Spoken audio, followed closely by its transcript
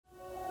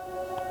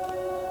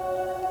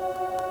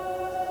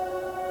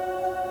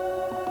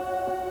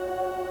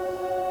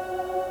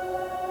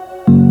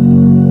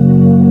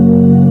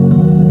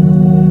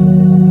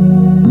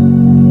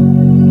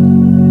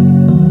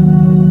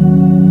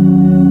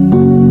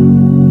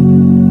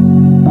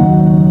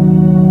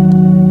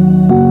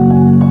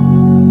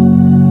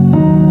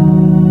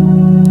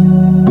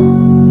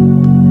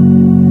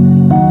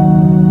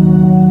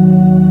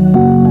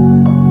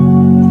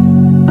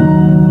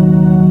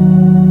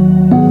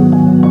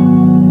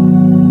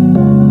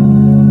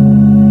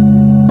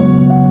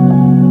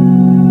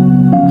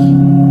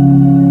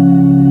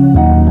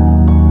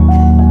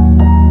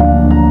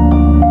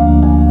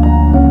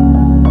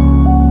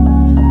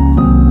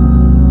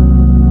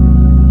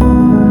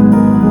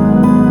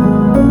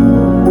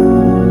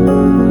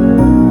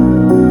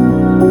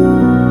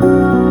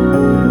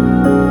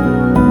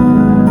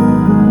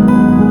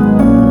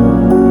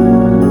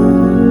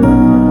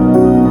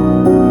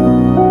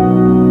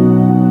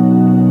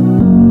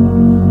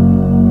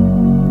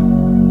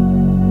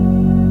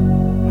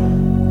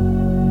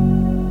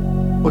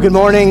Well, good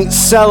morning,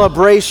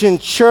 Celebration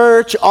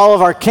Church, all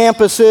of our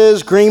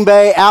campuses, Green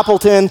Bay,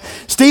 Appleton,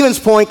 Stevens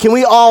Point. Can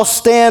we all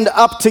stand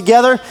up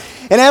together?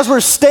 And as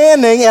we're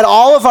standing at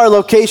all of our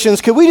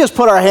locations, could we just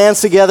put our hands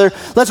together?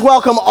 Let's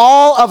welcome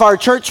all of our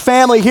church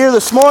family here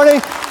this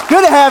morning.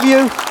 Good to have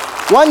you.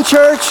 One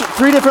church,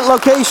 3 different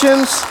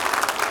locations.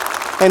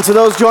 And to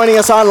those joining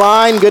us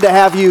online, good to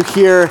have you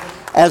here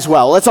as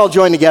well. Let's all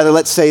join together.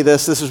 Let's say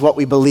this. This is what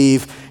we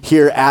believe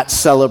here at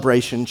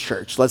Celebration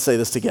Church. Let's say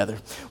this together.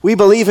 We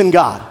believe in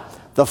God,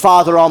 the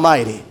Father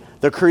Almighty,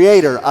 the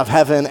creator of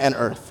heaven and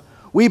earth.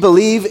 We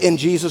believe in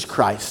Jesus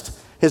Christ,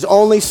 his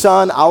only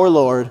Son, our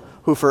Lord,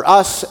 who for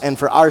us and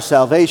for our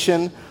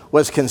salvation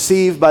was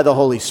conceived by the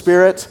Holy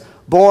Spirit,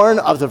 born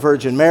of the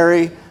Virgin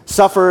Mary,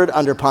 suffered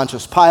under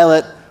Pontius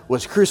Pilate,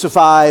 was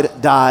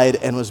crucified, died,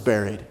 and was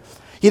buried.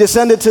 He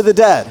descended to the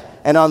dead,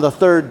 and on the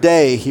 3rd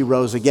day he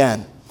rose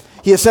again.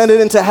 He ascended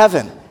into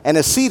heaven and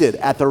is seated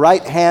at the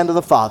right hand of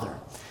the Father.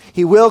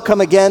 He will come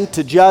again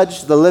to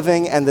judge the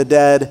living and the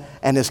dead,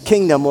 and his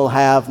kingdom will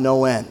have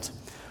no end.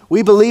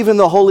 We believe in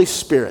the Holy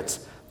Spirit,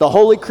 the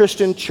holy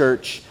Christian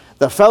church,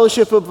 the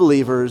fellowship of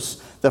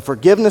believers, the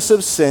forgiveness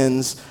of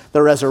sins,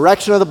 the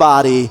resurrection of the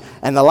body,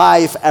 and the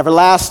life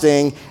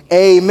everlasting.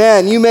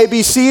 Amen. You may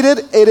be seated.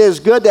 It is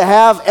good to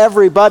have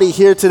everybody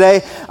here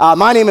today.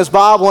 My name is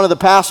Bob, one of the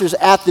pastors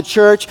at the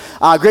church.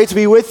 Great to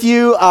be with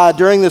you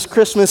during this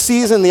Christmas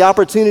season, the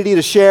opportunity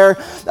to share.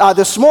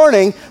 This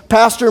morning,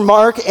 Pastor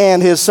Mark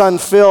and his son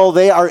Phil,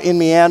 they are in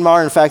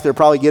Myanmar. In fact, they're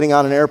probably getting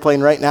on an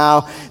airplane right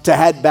now to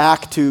head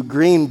back to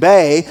Green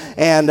Bay.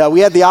 And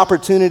we had the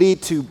opportunity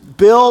to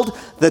build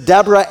the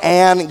Deborah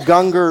Ann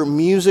Gungor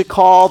Music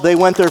Hall. They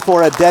went there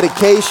for a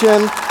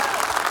dedication.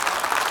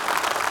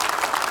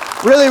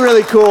 Really,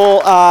 really cool.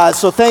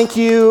 So thank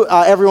you,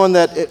 everyone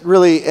that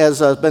really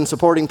has been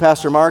supporting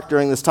Pastor Mark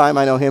during this time.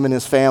 I know him and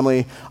his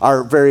family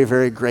are very,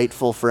 very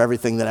grateful for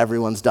everything that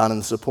everyone's done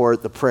and the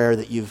support, the prayer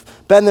that you've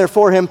been there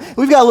for him.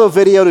 We've got a little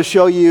video to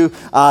show you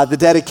the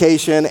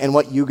dedication and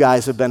what you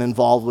guys have been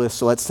involved with.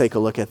 So let's take a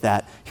look at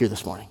that here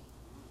this morning.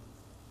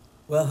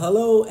 Well,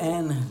 hello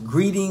and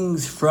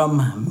greetings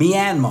from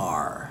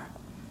Myanmar.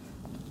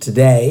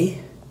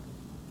 Today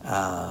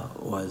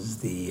was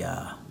the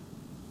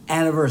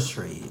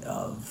anniversary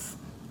of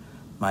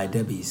my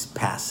Debbie's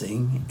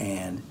passing,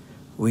 and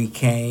we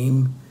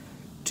came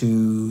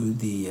to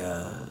the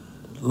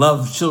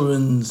Love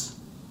Children's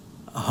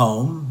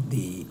Home,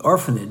 the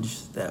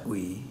orphanage that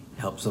we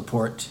help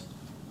support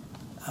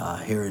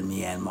here in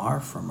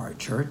Myanmar from our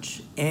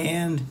church,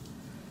 and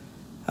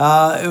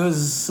it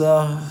was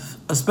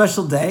a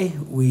special day.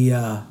 We,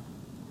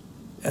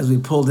 as we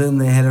pulled in,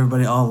 they had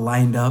everybody all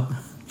lined up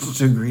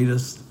to greet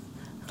us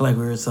like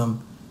we were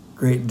some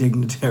great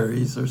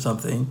dignitaries or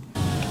something.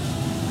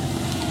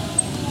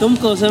 You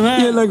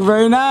look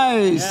very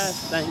nice.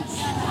 Yes, thanks.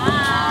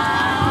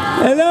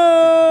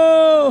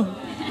 Hello.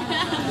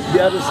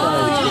 The other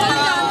side.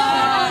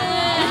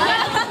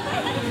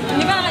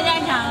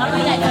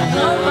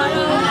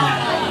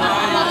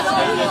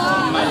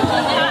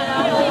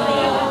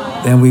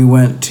 Then we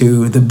went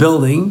to the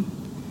building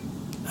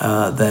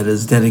that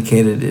is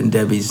dedicated in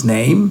Debbie's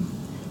name,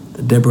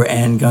 the Deborah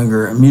Ann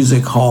Gungor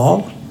Music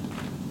Hall.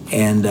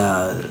 And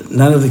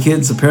none of the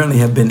kids apparently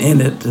have been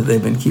in it.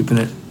 They've been keeping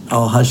it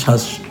all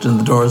hush-hushed and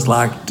the doors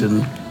locked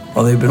and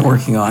while they've been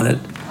working on it.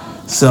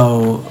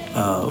 So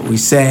we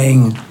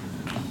sang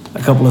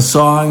a couple of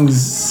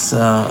songs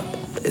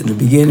in the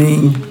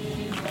beginning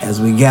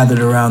as we gathered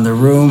around the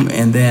room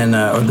and then,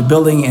 or the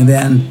building, and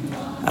then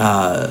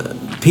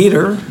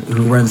Peter,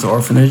 who runs the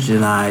orphanage,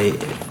 and I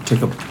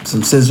took up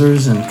some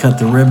scissors and cut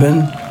the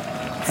ribbon,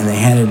 and they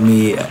handed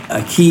me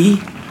a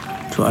key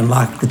to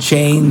unlock the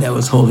chain that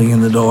was holding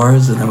in the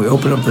doors, and then we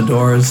opened up the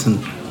doors,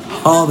 and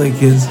all the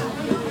kids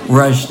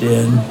rushed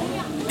in,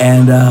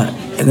 and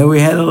then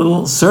we had a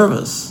little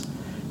service,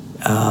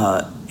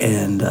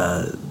 and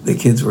the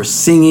kids were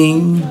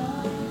singing,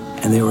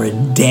 and they were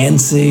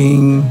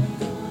dancing,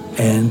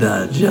 and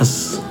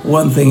just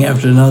one thing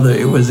after another.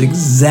 It was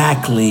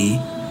exactly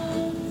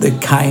the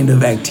kind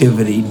of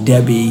activity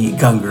Debbie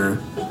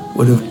Gungor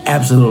would have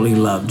absolutely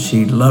loved.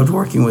 She loved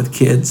working with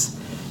kids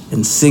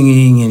and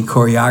singing and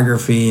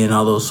choreography and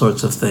all those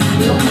sorts of things.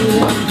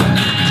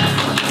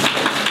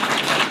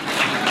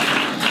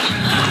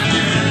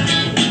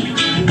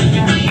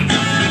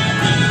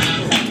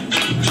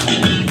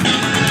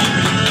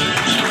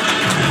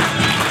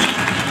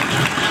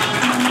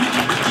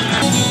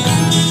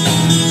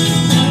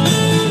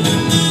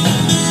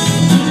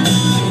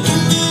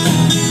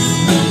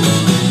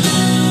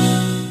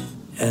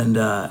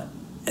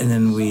 And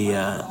then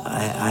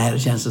I had a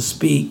chance to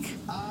speak.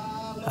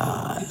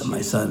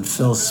 My son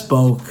Phil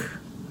spoke.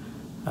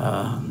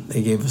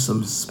 They gave us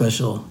some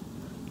special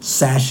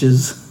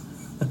sashes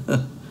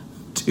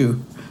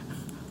to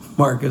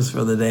Marcus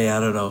for the day. I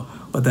don't know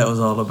what that was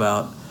all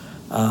about.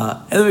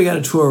 And then we got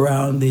a tour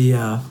around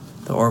the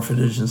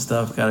orphanage and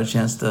stuff. Got a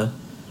chance to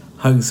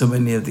hug so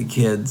many of the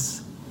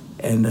kids,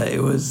 and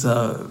it was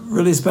a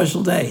really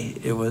special day.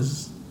 It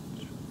was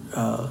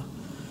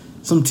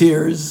some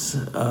tears,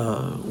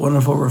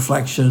 wonderful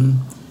reflection,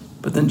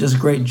 but then just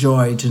great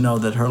joy to know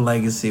that her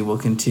legacy will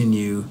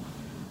continue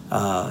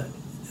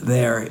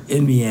there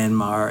in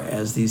Myanmar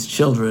as these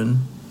children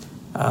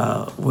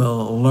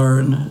will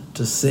learn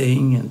to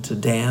sing and to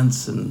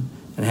dance and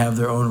have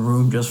their own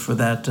room just for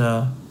that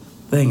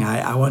thing.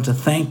 I want to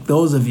thank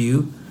those of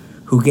you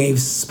who gave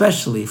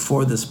specially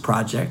for this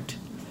project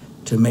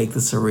to make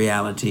this a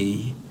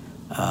reality.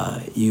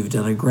 You've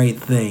done a great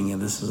thing,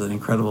 and this is an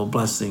incredible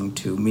blessing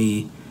to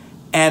me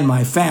and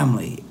my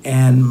family,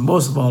 and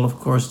most of all, of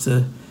course,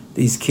 to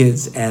these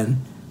kids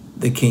and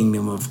the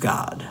kingdom of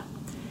God.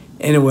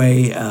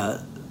 Anyway,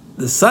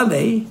 this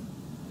Sunday,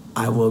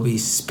 I will be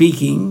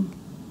speaking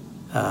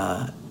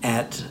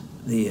at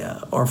the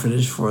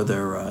orphanage for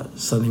their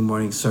Sunday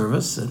morning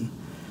service and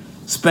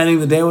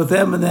spending the day with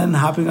them, and then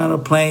hopping on a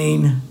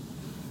plane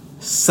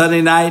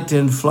Sunday night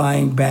and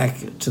flying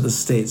back to the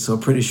States. So a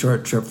pretty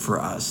short trip for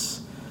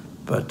us.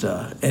 But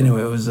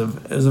anyway, it was a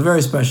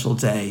very special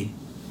day,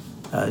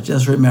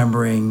 just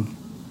remembering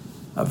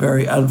a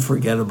very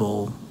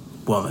unforgettable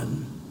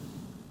woman.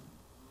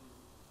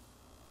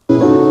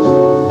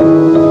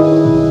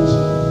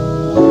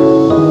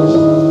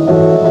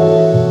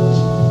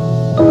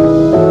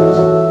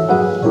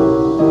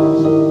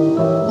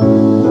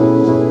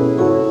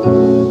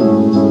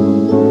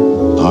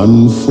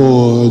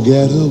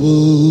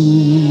 Unforgettable,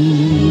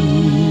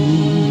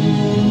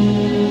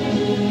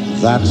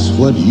 that's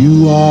what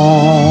you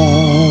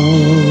are.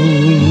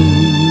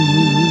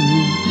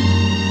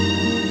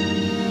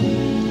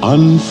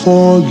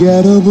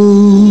 Unforgettable,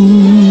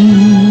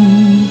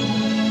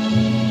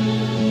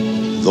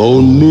 though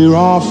near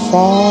or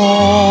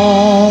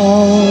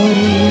far,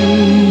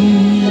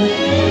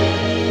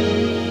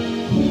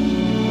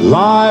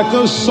 like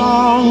a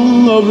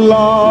song of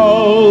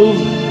love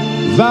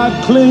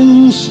that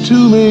clings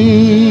to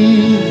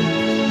me.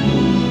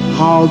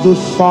 How the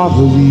thought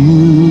of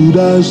you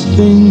does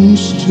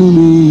things to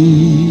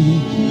me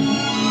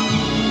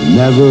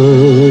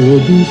never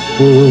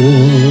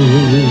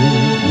before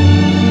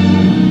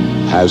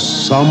has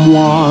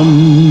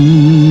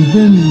someone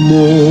been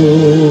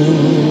more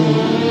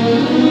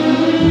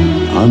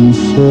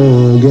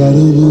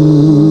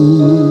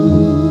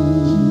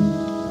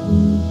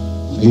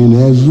unforgettable in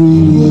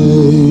every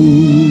way.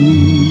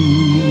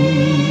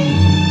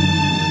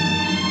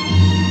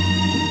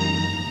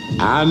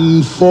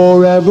 And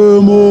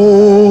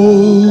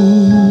forevermore,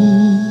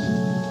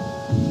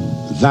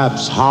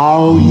 that's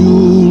how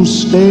you'll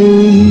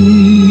stay.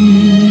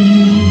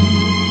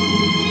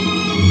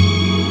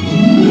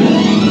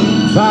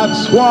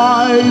 That's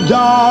why,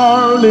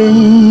 darling,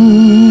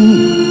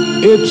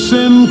 it's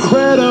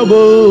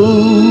incredible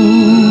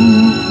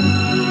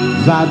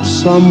that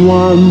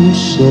someone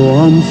so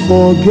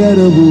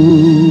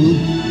unforgettable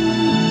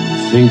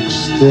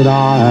thinks that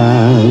I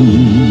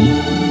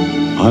am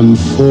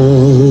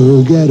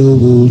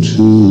unforgettable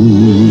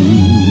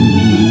too.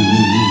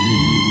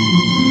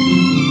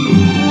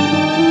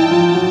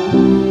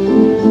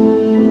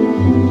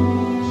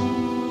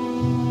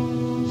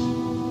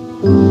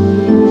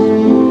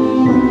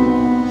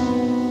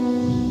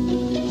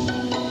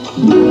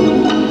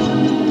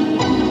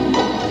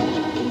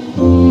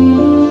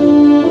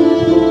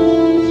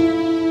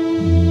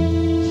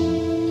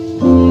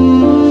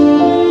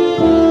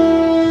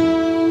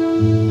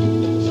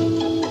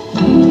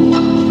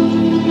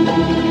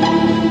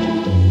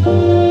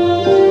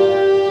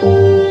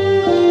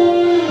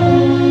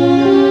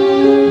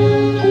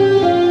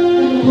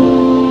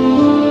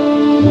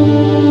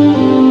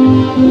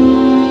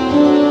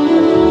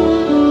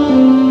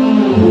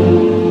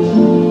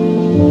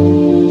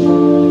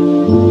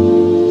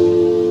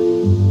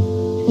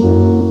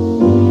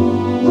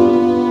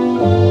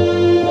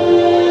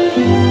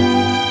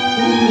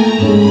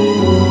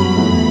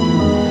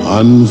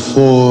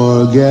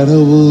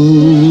 Unforgettable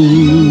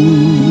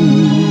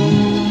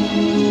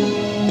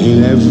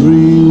in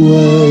every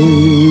way,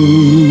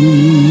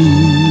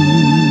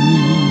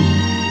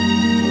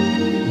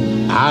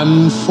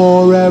 and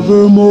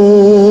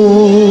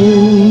forevermore,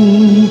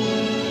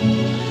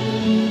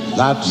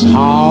 that's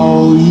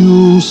how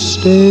you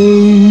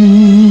stay.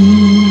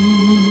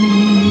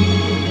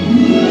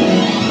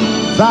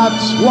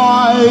 That's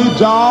why,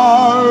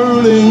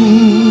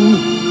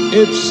 darling,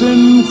 it's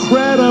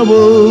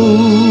incredible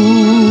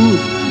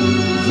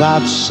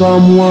that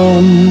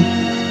someone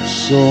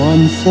so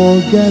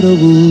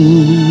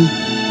unforgettable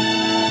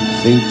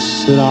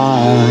thinks that I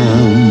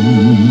am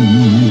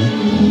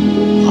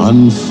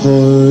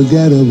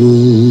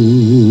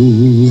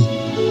unforgettable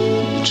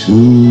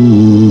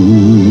too.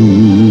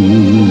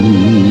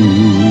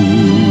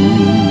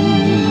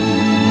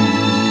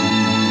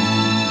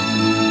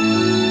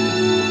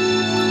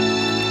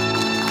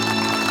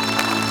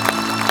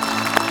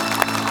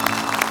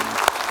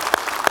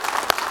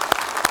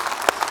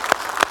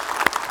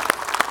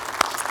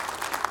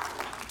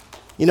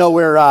 You know,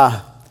 we're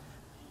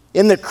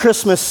in the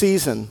Christmas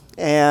season,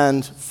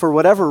 and for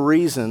whatever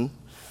reason,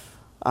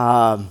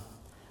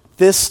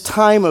 this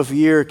time of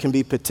year can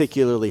be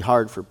particularly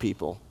hard for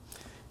people.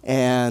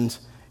 And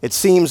it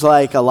seems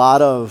like a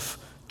lot of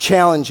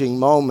challenging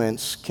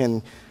moments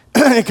can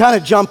kind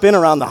of jump in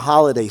around the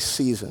holiday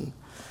season.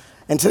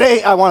 And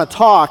today I want to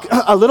talk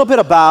a little bit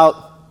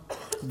about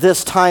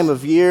this time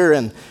of year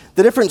and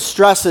the different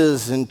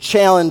stresses and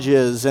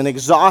challenges and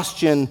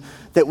exhaustion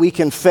that we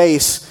can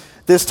face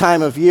this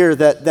time of year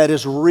that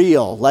is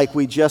real, like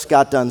we just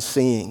got done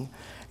seeing.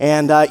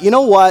 And you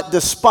know what?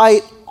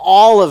 Despite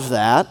all of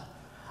that,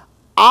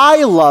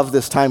 I love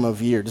this time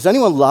of year. Does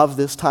anyone love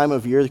this time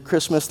of year?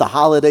 Christmas, the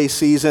holiday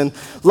season.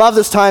 Love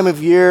this time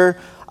of year.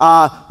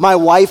 My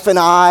wife and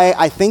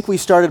I think we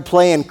started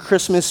playing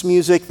Christmas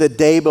music the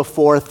day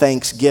before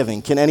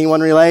Thanksgiving. Can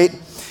anyone relate?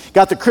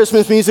 Got the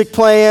Christmas music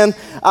playing.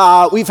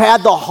 We've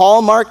had the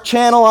Hallmark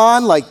channel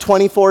on like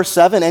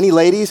 24/7. Any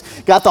ladies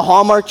got the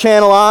Hallmark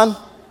channel on?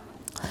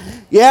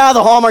 Yeah,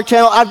 the Hallmark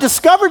channel. I've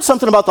discovered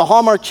something about the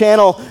Hallmark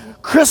channel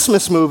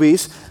Christmas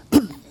movies,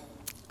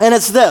 and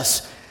it's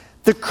this.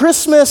 The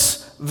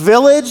Christmas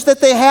village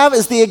that they have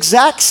is the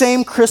exact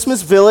same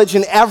Christmas village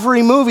in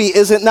every movie,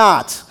 is it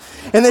not?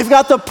 And they've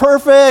got the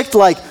perfect,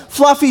 like,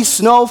 fluffy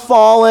snow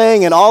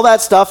falling and all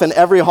that stuff in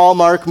every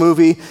Hallmark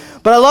movie.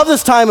 But I love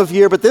this time of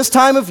year, but this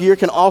time of year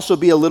can also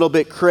be a little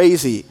bit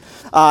crazy.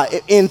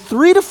 In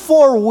 3 to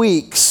 4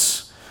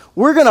 weeks,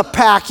 we're going to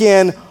pack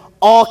in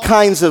all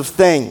kinds of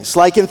things.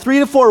 Like in 3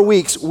 to 4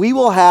 weeks, we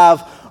will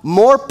have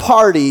more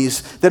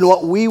parties than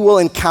what we will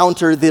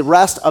encounter the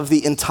rest of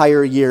the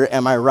entire year,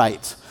 am I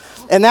right?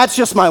 And that's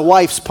just my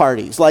wife's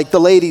parties. Like the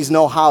ladies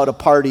know how to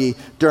party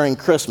during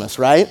Christmas,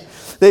 right?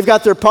 They've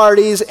got their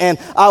parties, and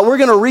we're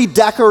going to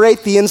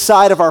redecorate the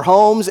inside of our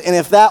homes, and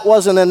if that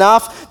wasn't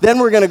enough, then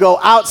we're going to go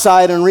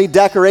outside and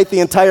redecorate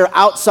the entire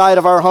outside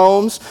of our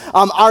homes.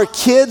 Our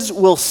kids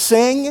will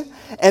sing,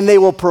 and they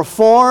will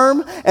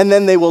perform, and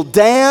then they will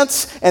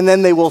dance, and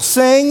then they will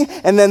sing,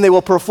 and then they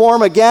will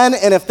perform again,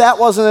 and if that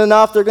wasn't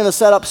enough, they're going to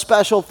set up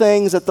special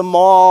things at the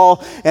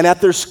mall and at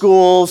their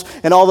schools,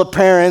 and all the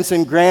parents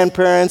and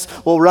grandparents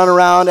will run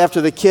around after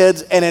the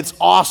kids, and it's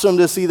awesome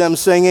to see them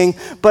singing,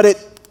 but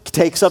it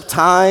takes up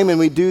time, and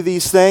we do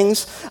these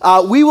things.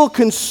 We will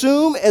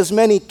consume as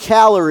many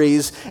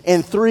calories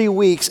in 3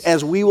 weeks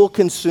as we will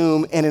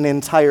consume in an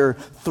entire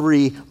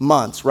 3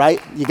 months, right?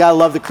 You gotta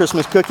love the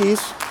Christmas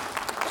cookies.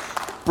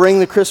 Bring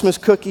the Christmas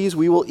cookies,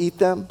 we will eat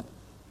them.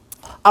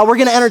 We're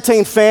gonna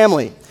entertain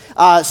family.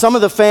 Some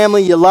of the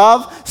family you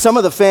love, some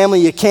of the family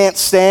you can't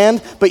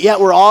stand, but yet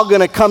we're all going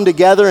to come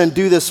together and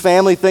do this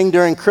family thing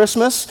during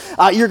Christmas.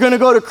 You're going to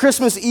go to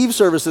Christmas Eve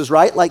services,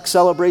 right? Like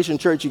Celebration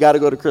Church, you got to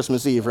go to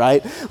Christmas Eve,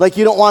 right? Like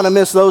you don't want to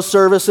miss those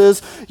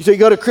services. So you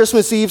go to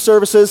Christmas Eve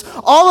services.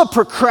 All the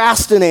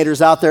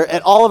procrastinators out there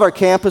at all of our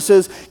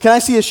campuses, can I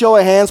see a show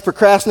of hands,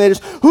 procrastinators?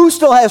 Who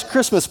still has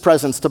Christmas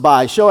presents to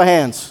buy? Show of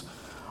hands.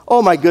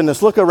 Oh my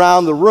goodness, look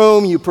around the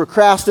room, you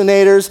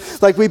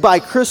procrastinators. Like we buy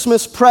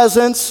Christmas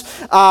presents,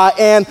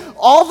 and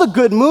all the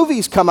good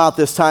movies come out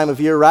this time of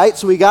year, right?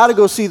 So we got to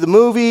go see the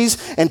movies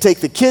and take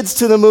the kids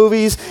to the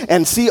movies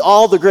and see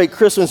all the great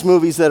Christmas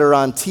movies that are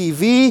on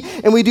TV.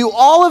 And we do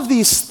all of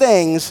these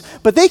things,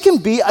 but they can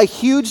be a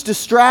huge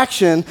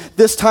distraction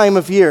this time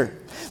of year.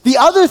 The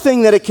other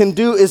thing that it can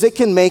do is it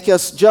can make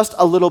us just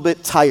a little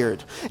bit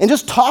tired. And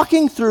just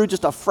talking through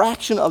just a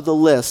fraction of the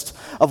list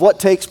of what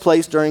takes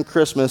place during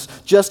Christmas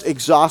just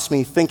exhausts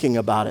me thinking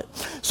about it.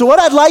 So what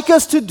I'd like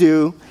us to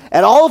do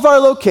at all of our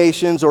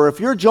locations, or if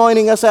you're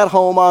joining us at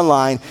home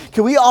online,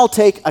 can we all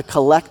take a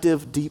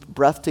collective deep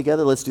breath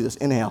together? Let's do this.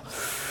 Inhale.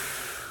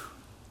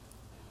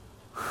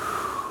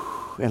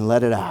 And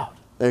let it out.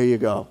 There you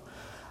go.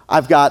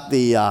 I've got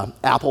the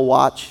Apple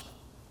Watch.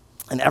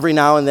 And every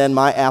now and then,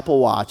 my Apple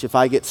Watch, if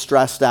I get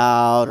stressed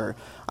out or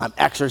I'm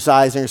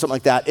exercising or something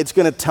like that, it's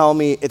going to tell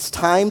me it's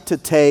time to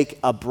take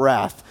a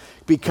breath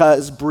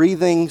because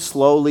breathing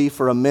slowly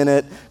for a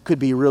minute could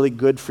be really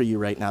good for you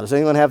right now. Does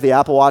anyone have the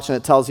Apple Watch and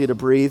it tells you to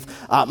breathe?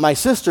 My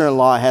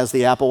sister-in-law has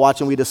the Apple Watch,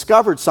 and we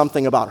discovered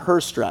something about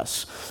her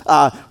stress.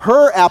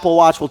 Her Apple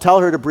Watch will tell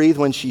her to breathe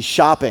when she's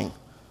shopping.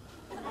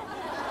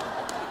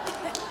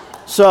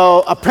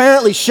 So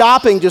apparently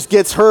shopping just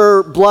gets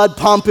her blood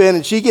pumping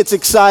and she gets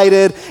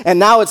excited, and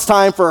now it's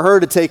time for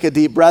her to take a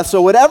deep breath.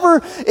 So whatever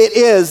it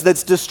is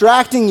that's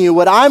distracting you,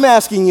 what I'm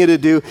asking you to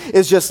do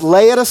is just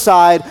lay it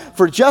aside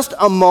for just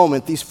a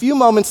moment, these few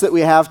moments that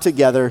we have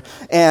together,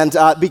 and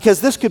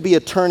because this could be a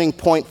turning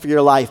point for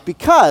your life,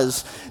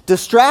 because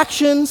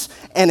distractions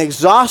and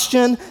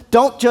exhaustion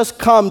don't just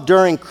come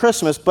during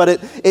Christmas, but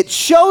it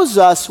shows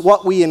us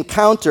what we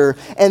encounter,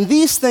 and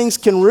these things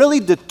can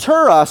really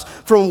deter us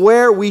from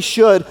where we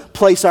should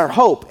place our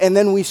hope. And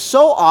then we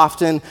so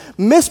often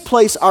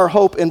misplace our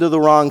hope into the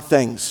wrong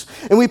things.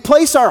 And we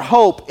place our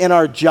hope in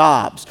our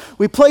jobs.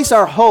 We place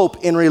our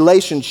hope in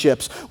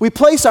relationships. We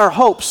place our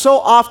hope so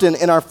often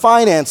in our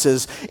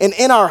finances and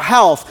in our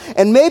health.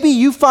 And maybe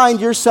you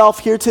find yourself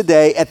here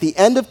today at the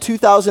end of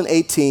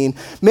 2018,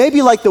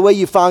 maybe like the way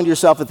you found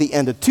yourself at the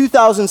end of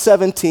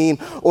 2017,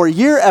 or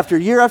year after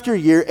year after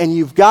year, and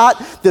you've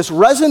got this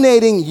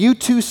resonating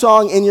U2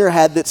 song in your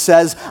head that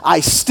says, I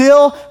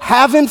still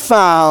haven't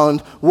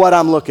found what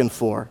I'm looking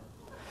for.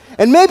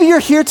 And maybe you're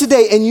here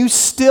today and you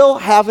still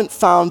haven't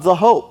found the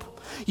hope.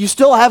 You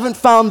still haven't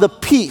found the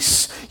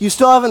peace. You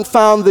still haven't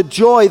found the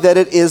joy that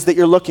it is that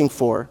you're looking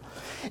for.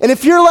 And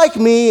if you're like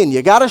me and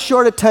you got a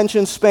short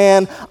attention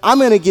span, I'm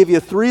going to give you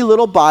 3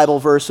 little Bible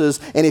verses,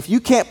 and if you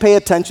can't pay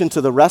attention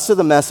to the rest of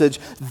the message,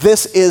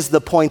 this is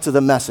the point of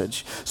the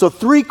message. So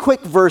 3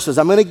 quick verses.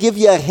 I'm going to give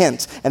you a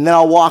hint, and then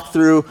I'll walk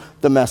through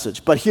the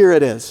message. But here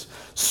it is.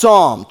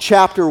 Psalm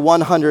chapter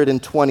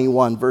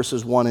 121,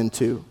 verses 1 and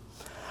 2.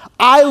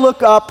 I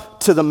look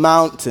up to the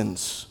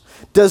mountains.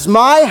 Does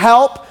my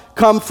help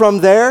come from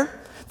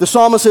there? The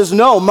psalmist says,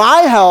 no,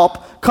 my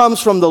help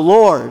comes from the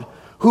Lord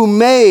who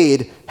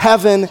made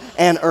heaven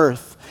and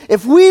earth.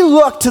 If we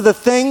look to the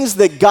things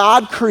that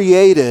God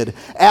created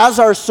as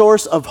our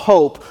source of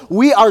hope,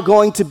 we are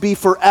going to be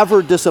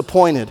forever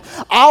disappointed.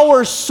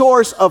 Our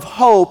source of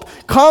hope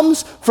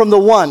comes from the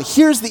one.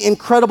 Here's the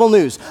incredible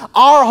news.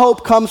 Our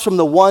hope comes from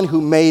the one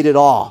who made it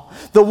all.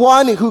 The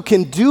one who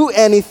can do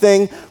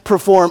anything,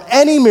 perform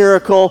any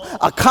miracle,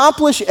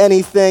 accomplish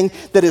anything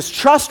that is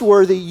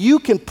trustworthy. You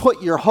can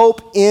put your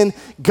hope in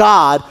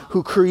God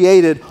who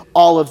created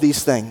all of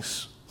these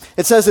things.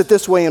 It says it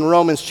this way in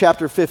Romans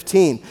chapter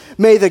 15.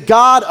 May the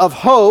God of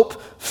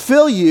hope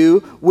fill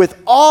you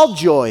with all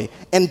joy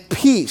and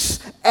peace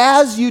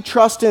as you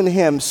trust in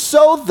him,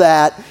 so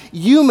that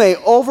you may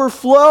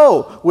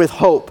overflow with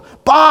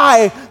hope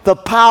by the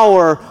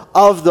power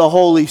of the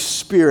Holy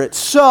Spirit.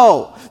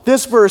 So,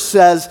 this verse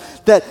says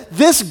that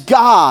this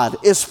God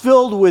is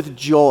filled with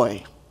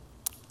joy.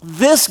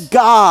 This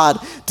God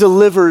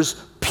delivers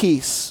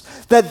peace.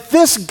 That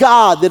this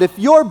God, that if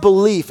your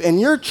belief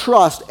and your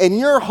trust and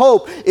your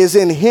hope is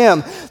in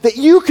him, that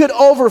you could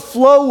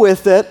overflow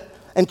with it,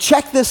 and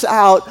check this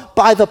out,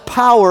 by the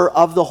power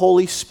of the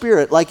Holy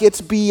Spirit. Like it's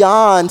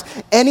beyond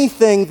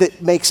anything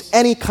that makes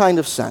any kind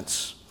of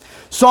sense.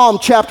 Psalm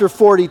chapter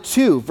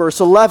 42, verse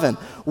 11.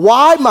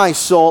 Why, my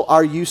soul,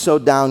 are you so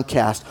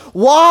downcast?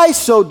 Why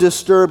so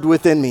disturbed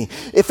within me?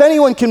 If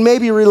anyone can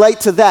maybe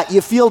relate to that,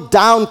 you feel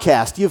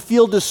downcast, you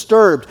feel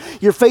disturbed.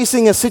 You're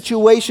facing a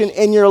situation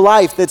in your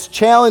life that's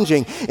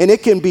challenging, and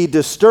it can be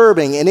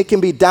disturbing, and it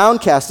can be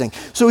downcasting.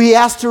 So he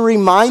has to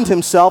remind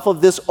himself of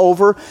this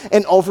over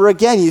and over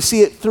again. You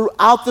see it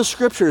throughout the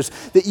scriptures,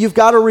 that you've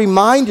got to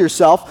remind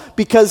yourself,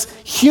 because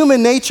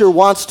human nature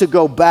wants to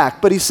go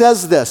back. But he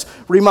says this,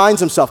 reminds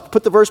himself.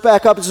 Put the verse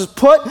back up. It says,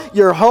 put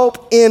your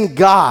hope in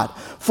God.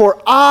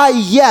 For I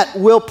yet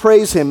will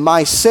praise him,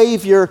 my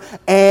Savior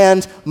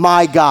and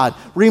my God.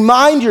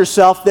 Remind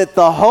yourself that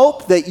the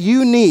hope that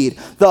you need,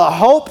 the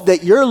hope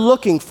that you're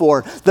looking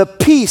for, the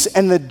peace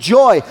and the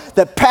joy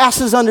that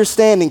passes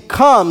understanding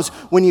comes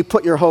when you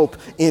put your hope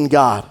in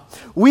God.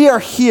 We are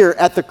here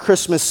at the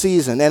Christmas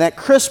season, and at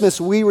Christmas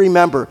we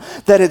remember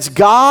that it's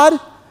God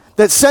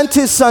that sent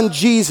his son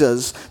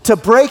Jesus to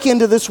break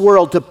into this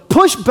world, to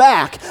push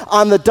back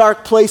on the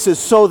dark places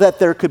so that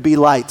there could be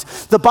light.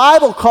 The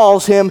Bible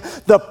calls him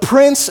the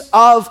Prince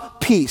of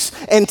Peace.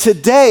 And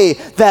today,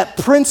 that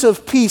Prince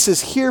of Peace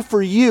is here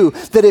for you,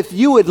 that if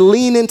you would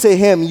lean into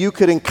him, you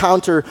could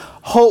encounter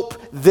hope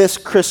this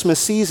Christmas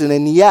season.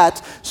 And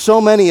yet,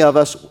 so many of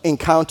us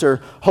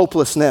encounter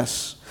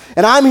hopelessness.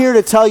 And I'm here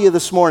to tell you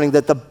this morning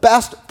that the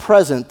best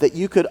present that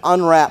you could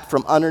unwrap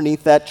from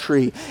underneath that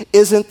tree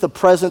isn't the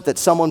present that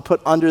someone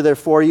put under there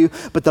for you,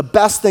 but the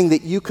best thing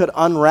that you could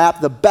unwrap,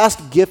 the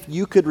best gift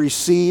you could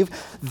receive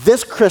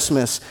this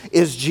Christmas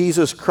is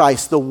Jesus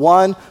Christ, the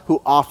one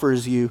who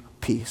offers you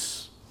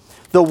peace,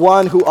 the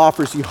one who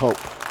offers you hope.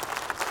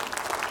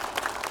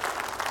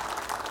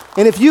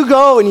 And if you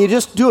go and you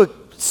just do a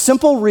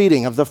simple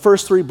reading of the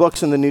first 3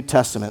 books in the New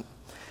Testament,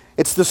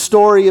 it's the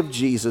story of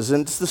Jesus,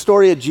 and it's the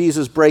story of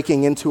Jesus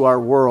breaking into our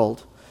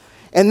world.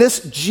 And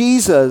this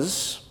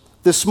Jesus,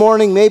 this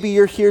morning, maybe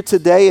you're here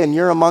today and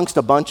you're amongst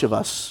a bunch of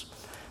us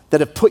that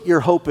have put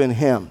your hope in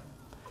him.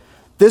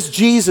 This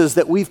Jesus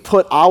that we've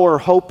put our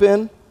hope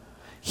in,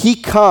 he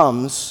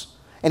comes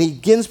and he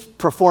begins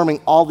performing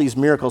all these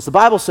miracles. The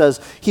Bible says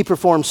he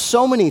performed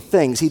so many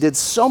things, he did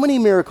so many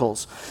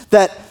miracles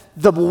that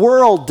the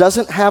world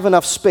doesn't have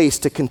enough space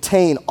to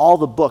contain all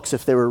the books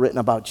if they were written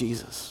about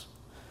Jesus.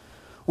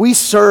 We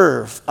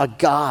serve a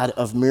God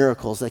of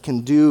miracles that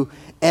can do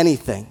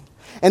anything.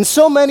 And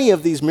so many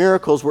of these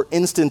miracles were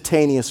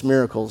instantaneous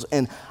miracles.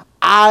 And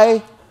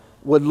I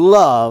would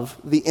love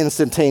the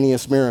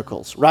instantaneous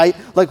miracles, right?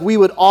 Like we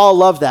would all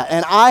love that.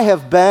 And I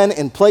have been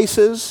in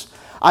places,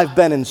 I've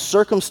been in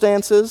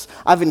circumstances,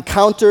 I've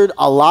encountered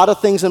a lot of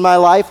things in my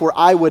life where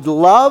I would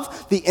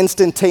love the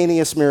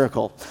instantaneous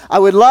miracle. I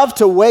would love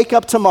to wake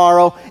up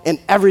tomorrow and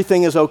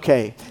everything is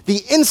okay.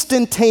 The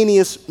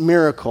instantaneous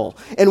miracle.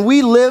 And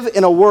we live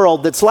in a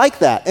world that's like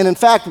that. And in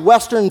fact,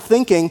 Western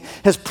thinking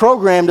has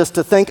programmed us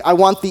to think, I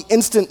want the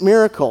instant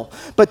miracle.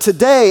 But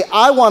today,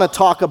 I want to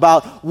talk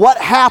about what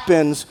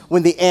happens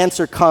when the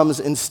answer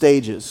comes in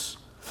stages.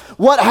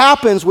 What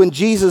happens when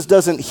Jesus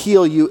doesn't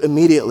heal you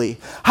immediately?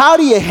 How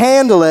do you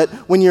handle it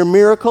when your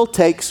miracle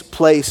takes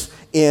place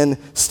in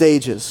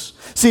stages?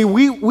 See,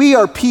 we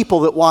are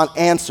people that want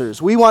answers.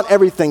 We want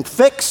everything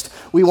fixed.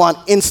 We want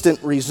instant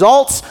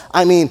results.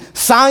 I mean,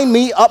 sign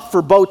me up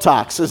for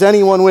Botox. Is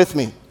anyone with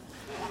me?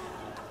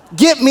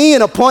 Get me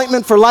an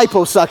appointment for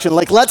liposuction.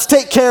 Like, let's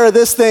take care of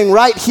this thing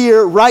right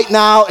here, right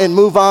now, and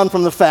move on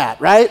from the fat,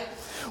 right?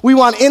 We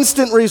want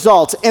instant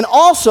results. And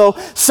also,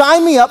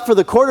 sign me up for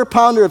the quarter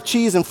pounder of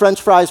cheese and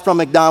french fries from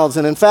McDonald's.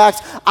 And in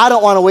fact, I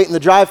don't want to wait in the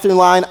drive-thru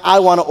line. I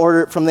want to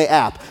order it from the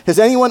app. Has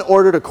anyone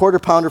ordered a quarter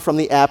pounder from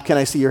the app? Can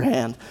I see your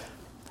hand?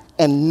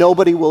 And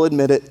nobody will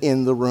admit it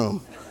in the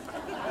room.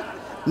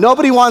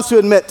 Nobody wants to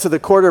admit to the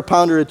quarter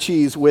pounder of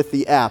cheese with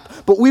the app.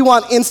 But we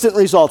want instant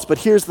results. But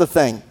here's the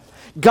thing.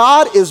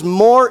 God is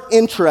more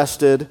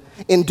interested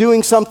in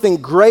doing something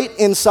great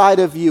inside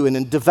of you and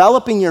in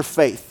developing your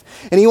faith.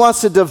 And he wants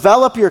to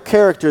develop your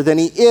character than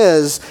he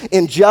is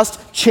in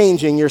just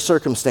changing your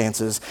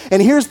circumstances.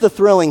 And here's the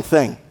thrilling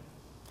thing.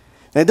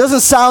 And it doesn't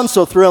sound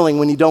so thrilling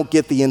when you don't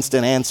get the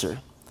instant answer.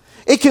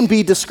 It can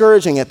be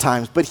discouraging at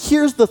times, but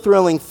here's the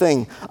thrilling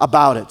thing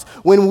about it.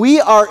 When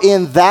we are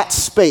in that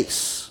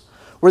space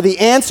where the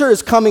answer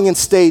is coming in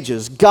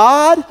stages,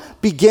 God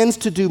begins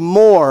to do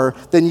more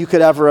than you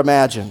could ever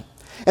imagine.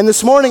 And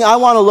this morning, I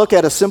want to look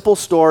at a simple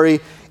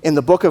story in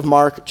the book of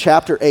Mark,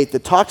 chapter 8,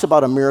 that talks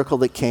about a miracle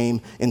that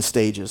came in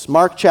stages.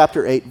 Mark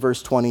chapter 8,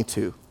 verse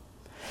 22.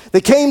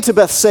 They came to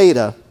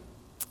Bethsaida,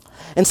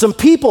 and some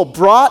people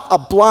brought a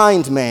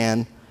blind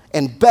man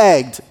and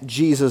begged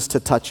Jesus to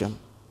touch him.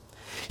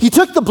 He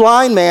took the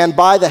blind man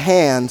by the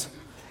hand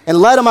and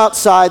led him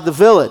outside the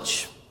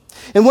village.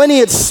 And when he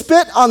had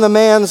spit on the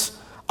man's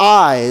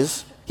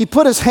eyes, he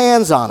put his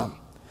hands on him.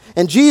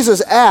 And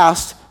Jesus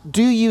asked,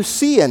 "Do you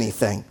see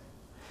anything?"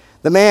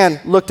 The man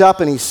looked up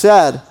and he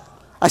said,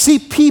 "I see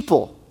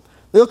people.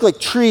 They look like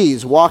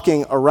trees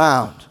walking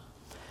around."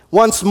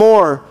 Once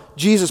more,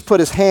 Jesus put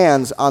his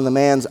hands on the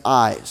man's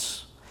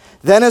eyes.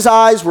 Then his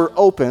eyes were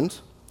opened,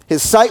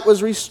 his sight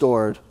was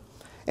restored,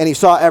 and he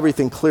saw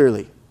everything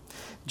clearly.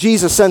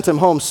 Jesus sent him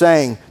home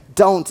saying,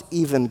 "Don't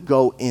even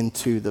go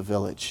into the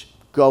village.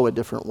 Go a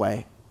different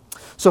way."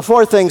 So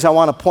 4 things I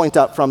want to point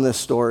out from this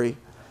story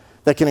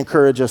that can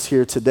encourage us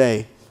here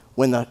today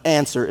when the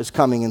answer is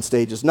coming in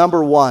stages.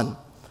 Number 1,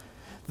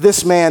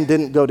 this man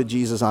didn't go to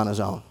Jesus on his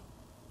own.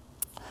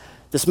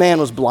 This man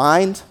was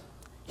blind.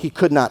 He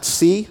could not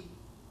see.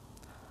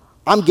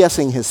 I'm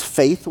guessing his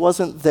faith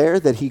wasn't there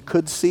that he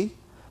could see.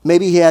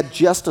 Maybe he had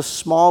just a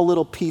small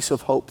little piece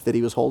of hope that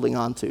he was holding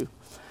on to.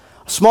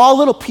 A small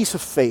little piece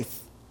of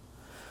faith.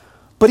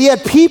 But he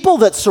had people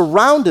that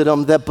surrounded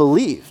him that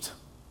believed.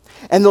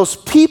 And those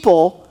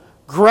people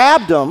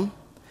grabbed him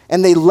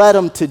and they led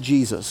him to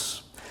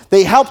Jesus.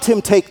 They helped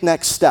him take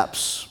next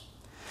steps.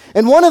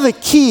 And one of the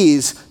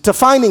keys to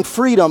finding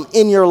freedom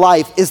in your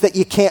life is that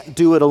you can't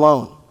do it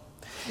alone.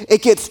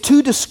 It gets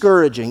too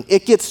discouraging,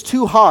 it gets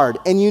too hard,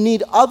 and you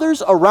need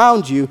others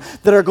around you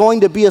that are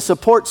going to be a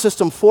support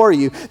system for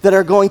you, that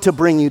are going to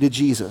bring you to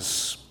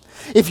Jesus.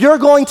 If you're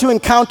going to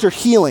encounter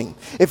healing,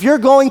 if you're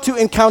going to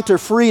encounter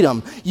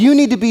freedom, you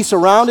need to be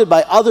surrounded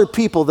by other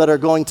people that are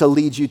going to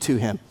lead you to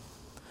him.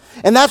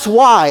 And that's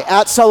why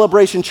at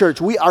Celebration Church,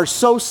 we are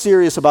so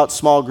serious about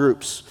small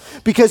groups,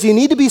 because you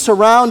need to be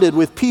surrounded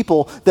with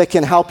people that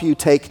can help you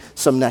take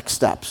some next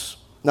steps.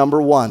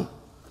 Number 1,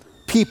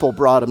 people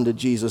brought him to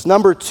Jesus.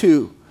 Number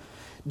 2,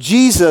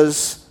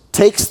 Jesus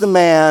takes the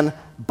man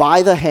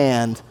by the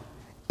hand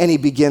and he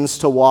begins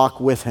to walk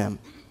with him.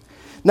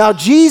 Now,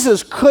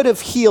 Jesus could have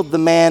healed the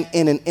man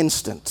in an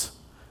instant.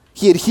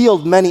 He had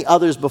healed many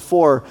others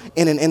before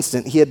in an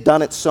instant. He had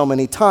done it so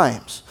many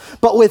times.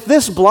 But with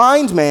this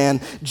blind man,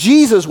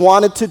 Jesus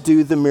wanted to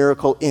do the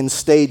miracle in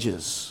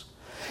stages.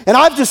 And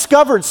I've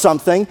discovered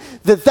something,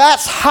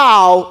 that's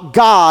how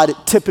God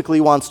typically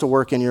wants to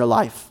work in your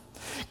life.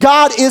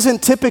 God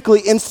isn't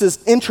typically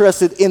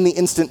interested in the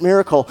instant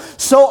miracle.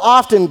 So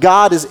often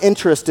God is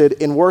interested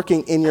in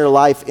working in your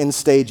life in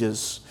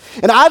stages.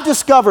 And I've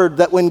discovered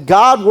that when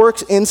God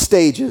works in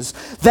stages,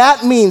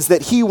 that means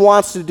that he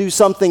wants to do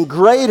something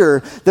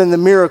greater than the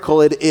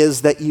miracle it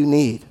is that you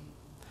need.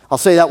 I'll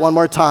say that one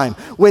more time.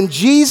 When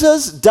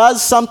Jesus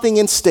does something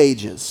in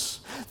stages,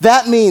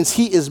 that means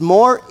he is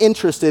more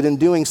interested in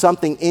doing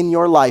something in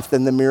your life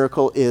than the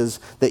miracle is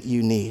that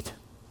you need.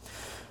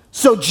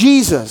 So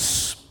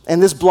Jesus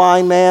and this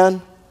blind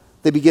man,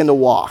 they begin to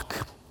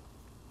walk.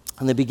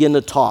 And they begin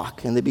to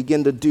talk, and they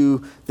begin to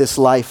do this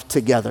life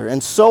together.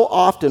 And so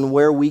often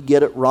where we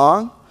get it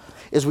wrong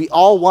is we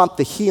all want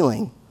the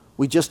healing,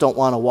 we just don't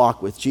want to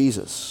walk with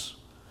Jesus.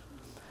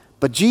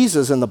 But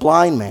Jesus and the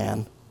blind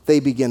man, they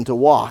begin to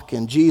walk,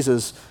 and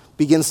Jesus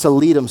begins to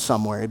lead him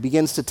somewhere. He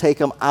begins to take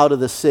him out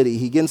of the city.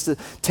 He begins to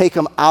take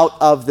him out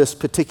of this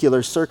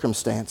particular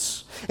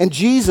circumstance. And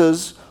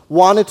Jesus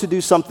wanted to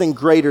do something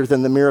greater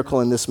than the miracle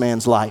in this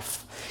man's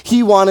life.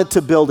 He wanted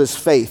to build his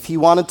faith. He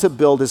wanted to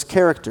build his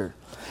character.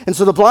 And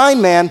so the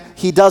blind man,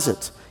 he does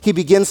it. He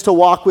begins to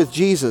walk with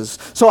Jesus.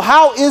 So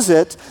how is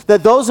it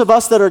that those of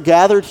us that are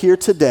gathered here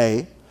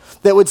today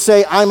that would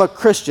say, I'm a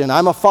Christian,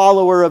 I'm a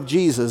follower of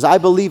Jesus, I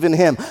believe in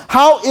him,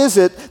 how is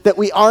it that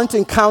we aren't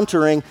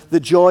encountering the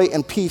joy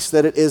and peace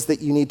that it is that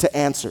you need to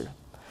answer?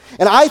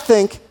 And I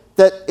think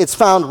that it's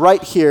found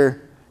right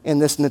here in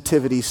this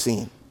nativity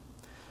scene.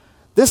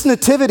 This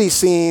nativity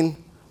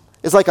scene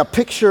is like a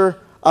picture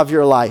of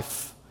your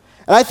life.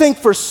 And I think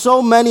for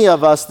so many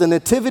of us, the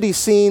nativity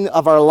scene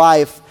of our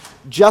life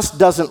just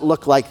doesn't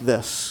look like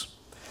this.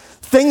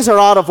 Things are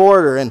out of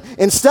order. And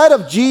instead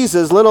of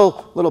Jesus,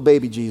 little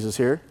baby Jesus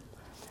here,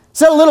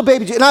 instead of little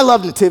baby Jesus, and I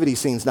love nativity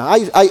scenes now.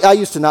 I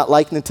used to not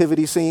like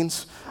nativity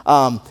scenes.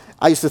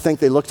 I used to think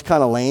they looked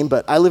kind of lame,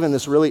 but I live in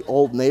this really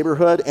old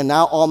neighborhood, and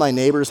now all my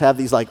neighbors have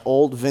these like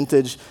old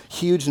vintage,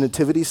 huge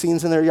nativity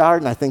scenes in their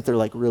yard, and I think they're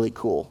like really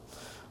cool.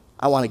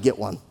 I want to get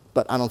one,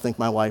 but I don't think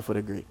my wife would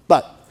agree.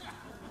 But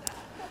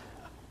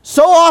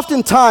so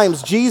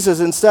oftentimes,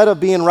 Jesus, instead of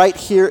being right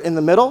here in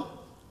the middle,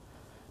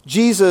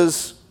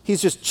 Jesus,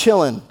 he's just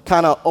chilling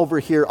kind of over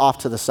here off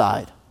to the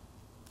side.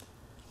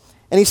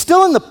 And he's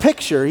still in the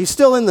picture, he's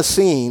still in the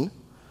scene,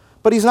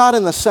 but he's not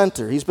in the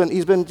center. He's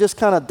been just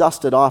kind of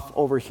dusted off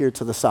over here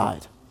to the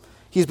side.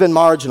 He's been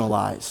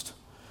marginalized.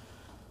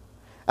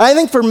 And I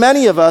think for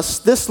many of us,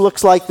 this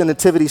looks like the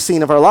nativity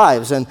scene of our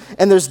lives. And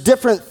there's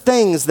different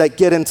things that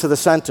get into the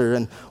center.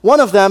 And one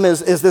of them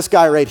is this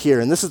guy right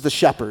here, and this is the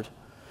shepherd.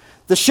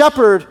 The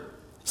shepherd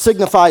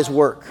signifies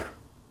work.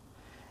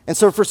 And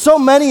so for so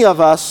many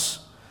of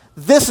us,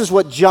 this is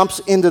what jumps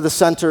into the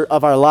center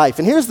of our life.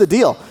 And here's the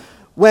deal.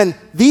 When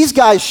these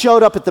guys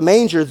showed up at the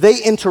manger,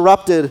 they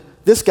interrupted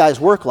this guy's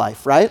work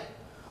life, right?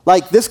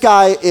 Like this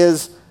guy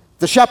is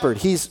the shepherd.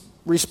 He's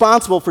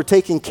responsible for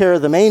taking care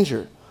of the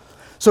manger.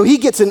 So he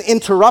gets an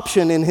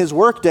interruption in his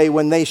workday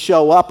when they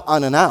show up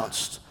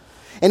unannounced.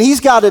 And he's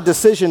got a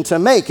decision to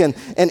make, and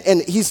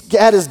he's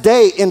had his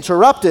day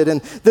interrupted.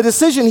 And the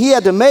decision he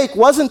had to make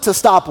wasn't to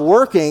stop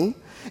working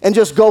and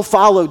just go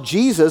follow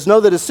Jesus. No,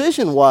 the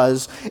decision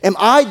was, am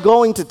I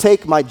going to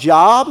take my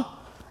job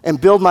and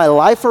build my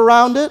life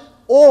around it,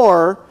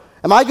 or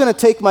am I going to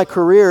take my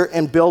career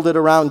and build it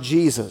around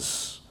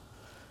Jesus?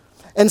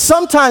 And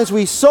sometimes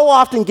we so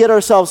often get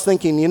ourselves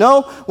thinking,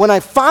 when I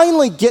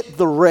finally get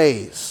the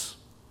raise,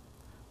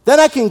 then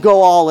I can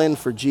go all in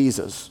for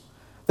Jesus.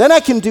 Then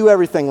I can do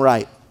everything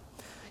right.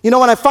 When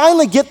I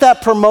finally get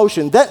that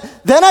promotion, then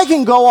I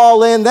can go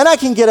all in, then I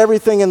can get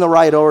everything in the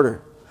right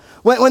order.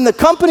 When the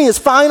company is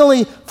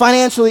finally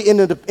financially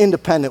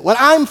independent, when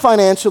I'm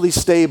financially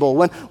stable,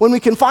 when we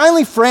can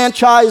finally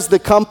franchise the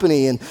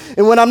company, and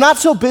when I'm not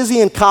so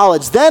busy in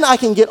college, then I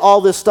can get all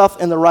this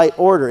stuff in the right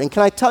order. And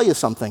can I tell you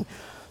something?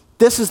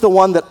 This is the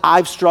one that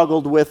I've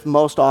struggled with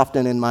most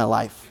often in my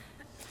life.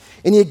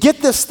 And you get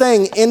this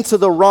thing into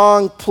the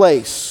wrong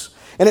place.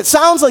 And it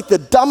sounds like the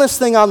dumbest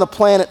thing on the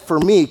planet for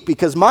me,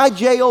 because my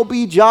job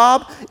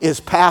job is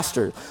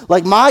pastor.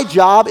 Like my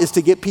job is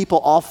to get people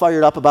all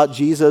fired up about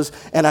Jesus,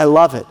 and I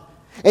love it.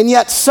 And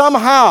yet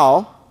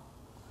somehow,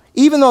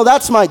 even though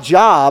that's my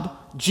job,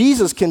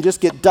 Jesus can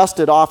just get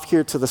dusted off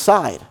here to the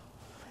side.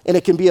 And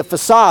it can be a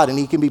facade, and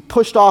he can be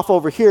pushed off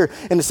over here.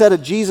 And instead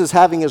of Jesus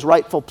having his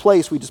rightful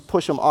place, we just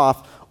push him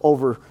off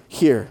over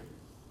here.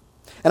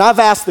 And I've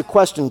asked the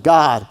question,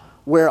 God,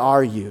 where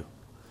are you?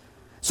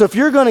 So if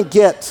you're going to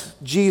get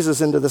Jesus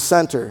into the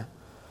center,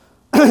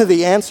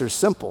 the answer is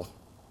simple.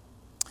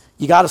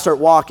 You got to start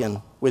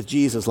walking with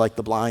Jesus like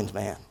the blind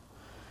man.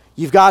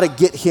 You've got to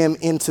get him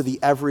into the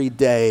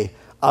everyday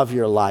of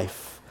your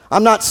life.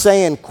 I'm not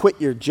saying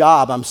quit your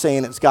job. I'm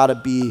saying it's got to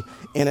be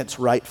in its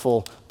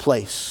rightful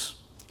place.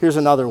 Here's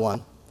another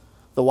one,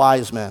 the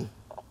wise men.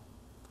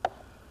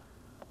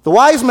 The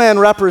wise men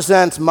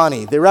represent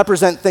money. They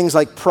represent things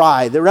like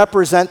pride. They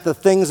represent the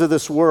things of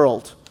this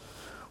world.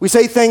 We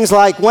say things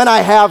like, when I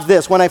have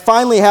this, when I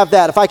finally have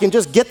that, if I can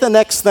just get the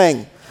next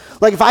thing.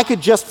 Like if I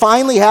could just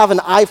finally have an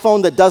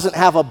iPhone that doesn't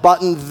have a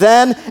button,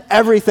 then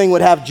everything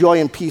would have joy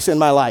and peace in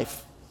my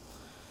life.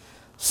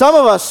 Some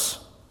of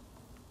us,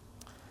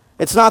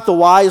 it's not the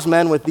wise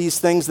men with these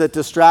things that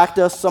distract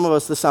us. Some of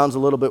us, this sounds a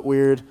little bit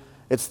weird.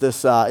 It's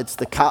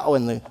the cow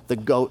and the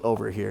goat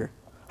over here.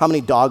 How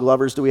many dog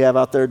lovers do we have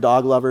out there?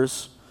 Dog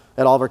lovers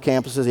at all of our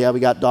campuses? Yeah, we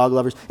got dog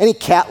lovers. Any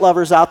cat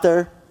lovers out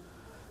there?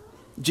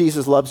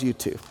 Jesus loves you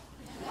too.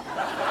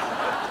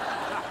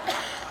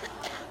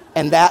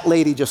 And that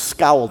lady just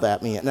scowled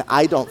at me, and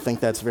I don't think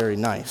that's very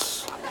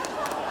nice.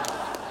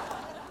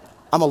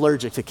 I'm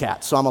allergic to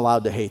cats, so I'm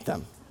allowed to hate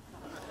them.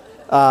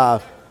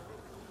 But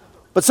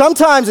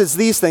sometimes it's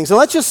these things. And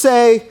let's just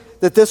say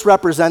that this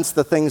represents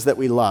the things that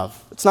we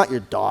love. It's not your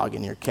dog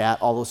and your cat,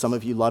 although some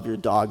of you love your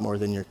dog more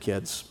than your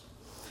kids.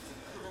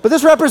 But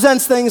this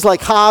represents things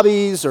like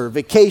hobbies or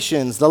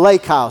vacations, the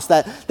lake house,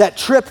 that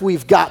trip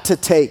we've got to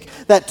take,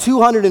 that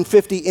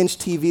 250-inch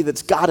TV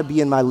that's got to be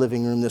in my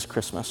living room this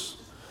Christmas.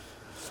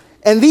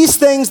 And these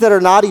things that are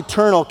not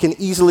eternal can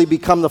easily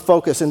become the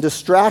focus and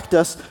distract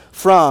us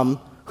from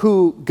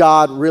who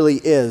God really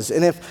is.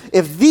 And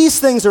if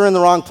these things are in the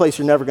wrong place,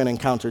 you're never going to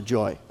encounter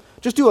joy.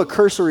 Just do a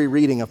cursory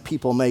reading of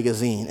People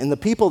magazine, and the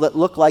people that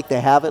look like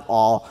they have it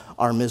all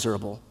are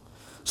miserable.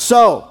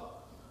 So,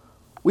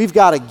 we've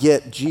got to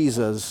get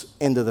Jesus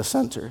into the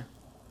center.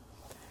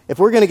 If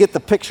we're going to get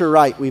the picture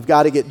right, we've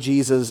got to get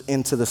Jesus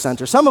into the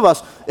center. Some of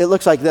us, it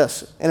looks like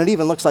this, and it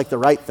even looks like the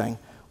right thing.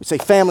 We say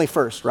family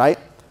first, right?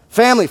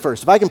 Family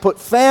first. If I can put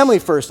family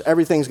first,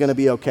 everything's going to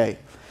be okay.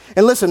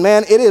 And listen,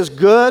 man, it is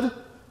good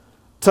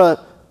to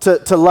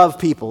love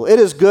people. It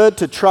is good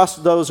to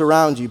trust those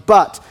around you,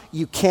 but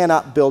you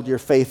cannot build your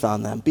faith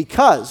on them,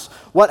 because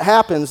what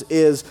happens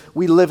is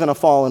we live in a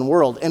fallen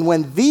world. And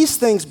when these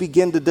things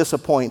begin to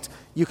disappoint,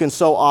 you can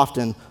so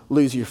often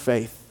lose your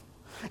faith.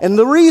 And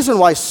the reason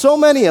why so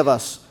many of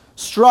us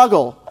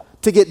struggle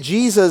to get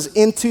Jesus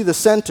into the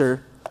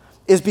center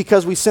is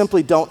because we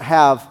simply don't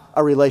have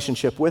a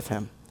relationship with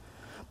him.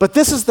 But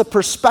this is the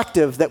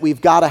perspective that we've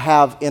got to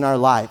have in our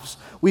lives.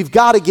 We've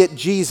got to get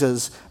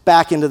Jesus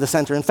back into the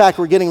center. In fact,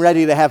 we're getting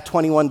ready to have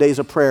 21 days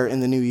of prayer in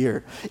the new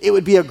year. It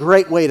would be a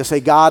great way to say,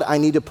 God, I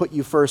need to put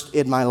you first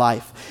in my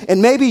life.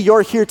 And maybe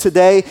you're here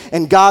today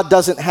and God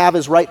doesn't have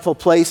his rightful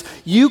place.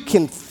 You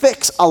can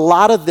fix a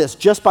lot of this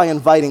just by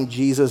inviting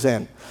Jesus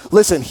in.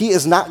 Listen, he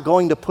is not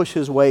going to push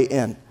his way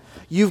in.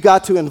 You've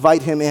got to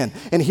invite him in.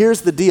 And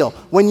here's the deal.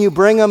 When you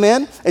bring him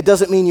in, it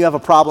doesn't mean you have a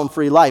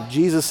problem-free life.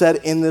 Jesus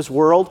said, in this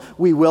world,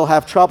 we will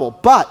have trouble.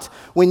 But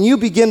when you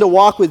begin to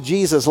walk with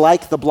Jesus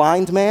like the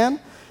blind man,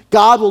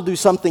 God will do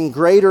something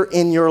greater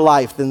in your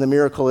life than the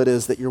miracle it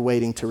is that you're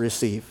waiting to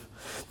receive.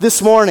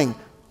 This morning,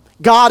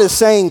 God is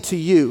saying to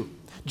you,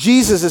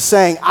 Jesus is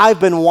saying, I've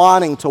been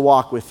wanting to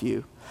walk with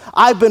you.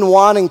 I've been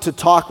wanting to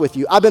talk with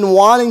you. I've been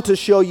wanting to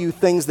show you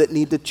things that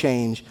need to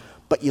change,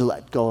 but you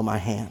let go of my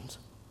hand.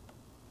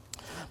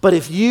 But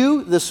if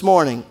you this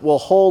morning will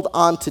hold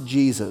on to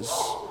Jesus,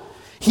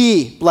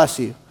 he, bless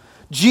you,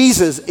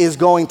 Jesus is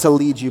going to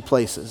lead you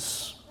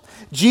places.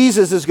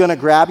 Jesus is going to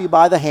grab you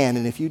by the hand,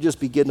 and if you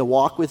just begin to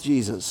walk with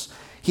Jesus,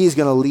 he's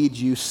going to lead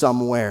you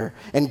somewhere.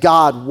 And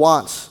God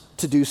wants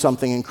to do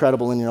something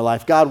incredible in your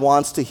life. God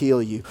wants to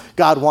heal you.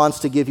 God wants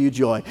to give you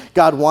joy.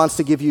 God wants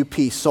to give you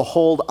peace. So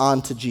hold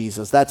on to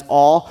Jesus. That's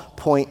all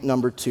point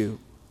number 2.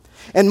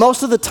 And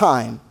most of the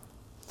time,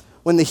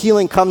 when the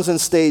healing comes in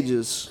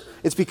stages,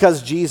 it's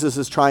because Jesus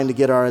is trying to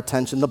get our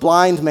attention. The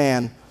blind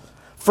man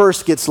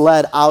first gets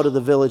led out of the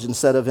village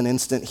instead of an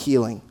instant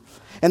healing.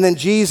 And then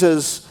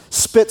Jesus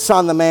spits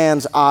on the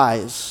man's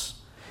eyes.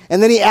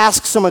 And then he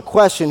asks him a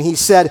question. He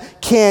said,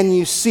 can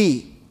you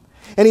see?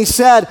 And he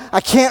said,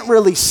 I can't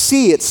really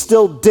see. It's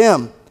still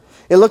dim.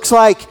 It looks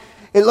like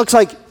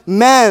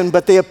men,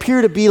 but they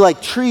appear to be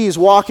like trees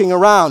walking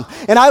around.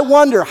 And I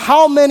wonder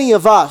how many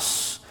of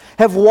us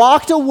have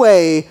walked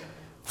away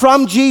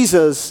from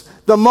Jesus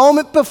the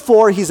moment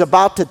before he's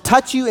about to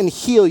touch you and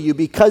heal you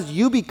because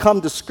you become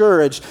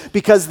discouraged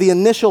because the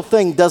initial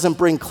thing doesn't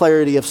bring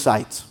clarity of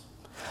sight.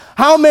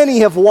 How many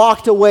have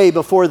walked away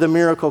before the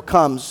miracle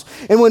comes?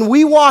 And when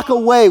we walk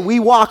away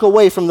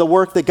from the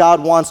work that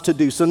God wants to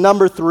do. So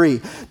number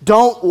 3,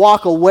 don't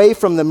walk away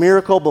from the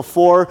miracle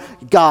before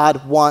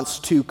God wants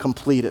to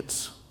complete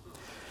it.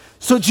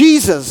 So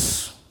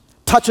Jesus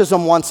touches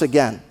him once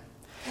again.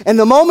 And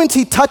the moment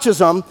he touches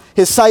him,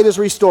 his sight is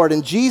restored.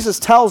 And Jesus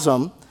tells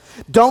him,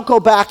 don't go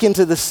back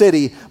into the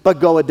city, but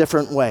go a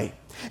different way.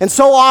 And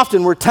so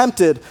often we're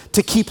tempted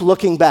to keep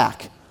looking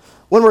back.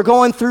 When we're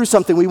going through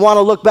something, we want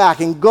to look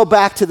back and go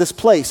back to this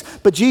place.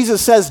 But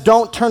Jesus says,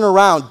 don't turn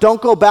around.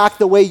 Don't go back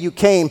the way you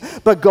came,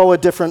 but go a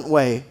different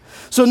way.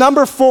 So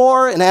number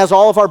 4, and as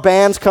all of our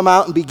bands come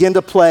out and begin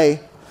to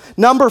play,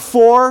 number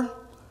 4,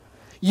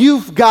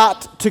 you've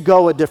got to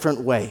go a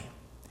different way.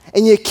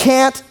 And you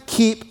can't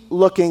keep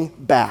looking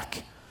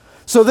back.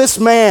 So this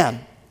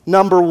man,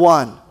 number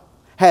 1,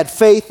 had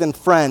faith and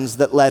friends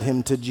that led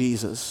him to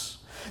Jesus.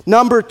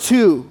 Number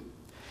 2,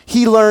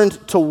 he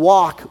learned to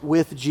walk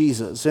with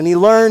Jesus, and he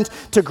learned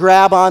to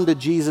grab onto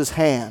Jesus'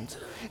 hand,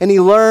 and he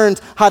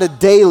learned how to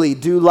daily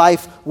do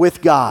life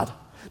with God.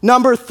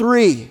 Number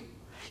 3,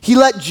 he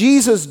let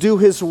Jesus do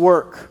his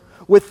work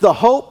with the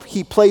hope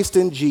he placed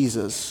in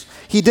Jesus.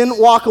 He didn't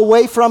walk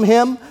away from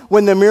him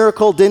when the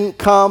miracle didn't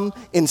come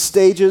in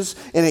stages,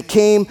 and it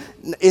came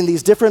in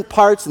these different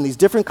parts and these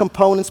different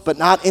components, but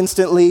not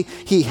instantly.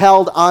 He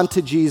held on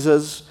to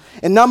Jesus.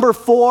 And number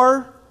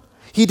 4,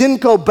 he didn't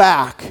go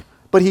back,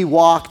 but he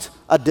walked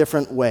a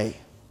different way.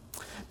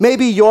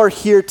 Maybe you're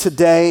here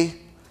today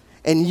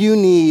and you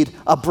need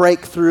a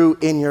breakthrough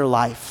in your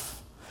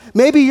life.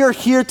 Maybe you're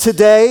here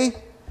today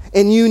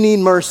and you need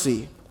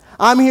mercy.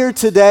 I'm here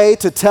today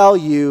to tell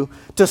you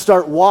to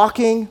start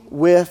walking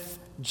with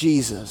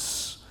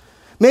Jesus.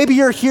 Maybe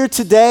you're here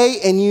today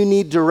and you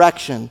need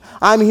direction.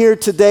 I'm here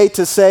today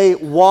to say,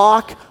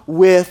 walk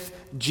with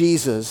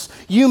Jesus.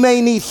 You may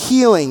need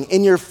healing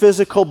in your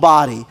physical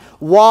body.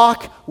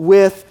 Walk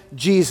with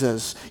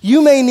Jesus.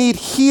 You may need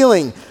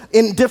healing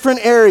in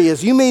different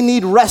areas. You may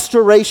need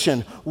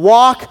restoration.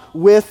 Walk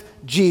with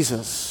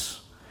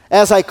Jesus.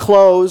 As I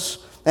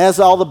close, as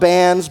all the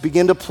bands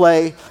begin to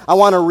play, I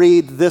want to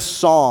read this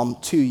psalm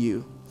to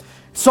you.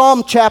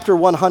 Psalm chapter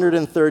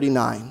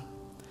 139.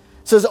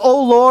 It says,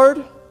 O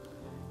Lord,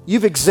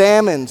 you've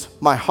examined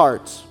my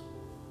heart.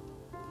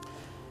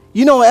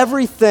 You know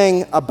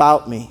everything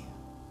about me.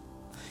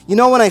 You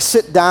know when I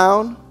sit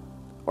down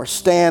or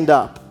stand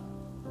up.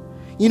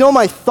 You know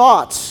my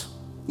thoughts,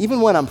 even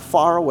when I'm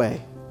far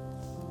away.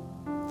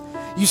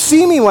 You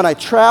see me when I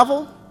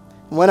travel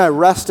and when I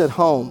rest at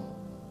home.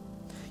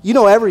 You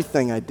know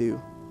everything I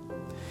do.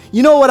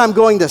 You know what I'm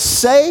going to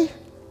say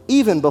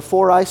even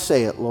before I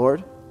say it,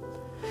 Lord.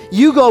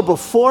 You go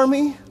before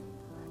me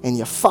and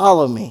you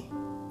follow me.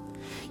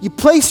 You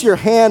place your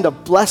hand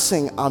of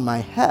blessing on my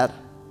head.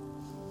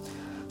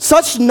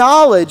 Such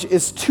knowledge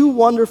is too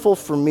wonderful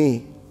for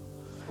me,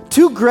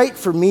 too great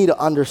for me to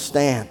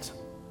understand.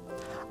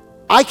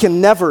 I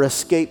can never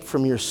escape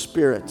from your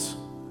spirit.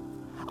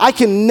 I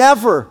can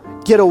never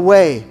get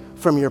away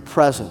from your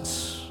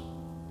presence.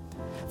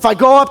 If I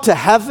go up to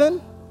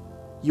heaven,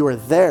 you are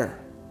there.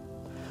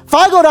 If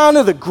I go down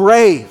to the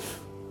grave,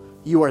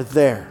 you are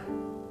there.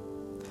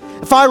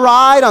 If I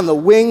ride on the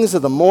wings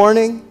of the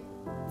morning,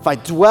 if I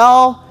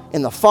dwell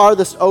in the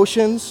farthest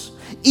oceans,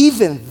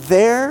 even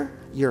there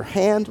your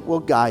hand will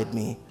guide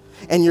me,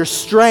 and your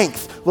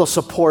strength will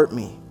support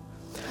me.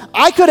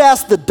 I could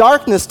ask the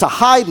darkness to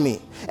hide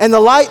me, and the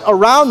light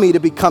around me to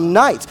become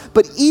night,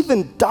 but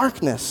even in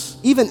darkness,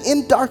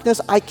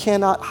 I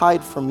cannot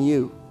hide from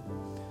you.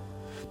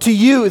 To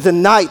you, the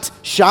night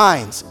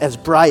shines as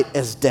bright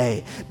as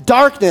day.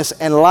 Darkness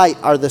and light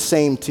are the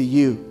same to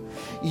you.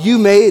 You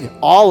made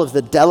all of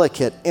the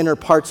delicate inner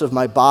parts of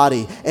my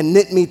body and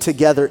knit me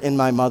together in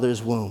my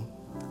mother's womb.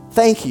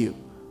 Thank you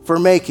for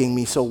making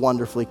me so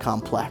wonderfully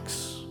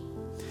complex.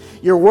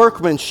 Your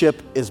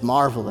workmanship is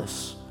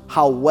marvelous.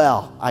 How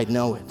well I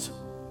know it.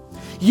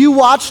 You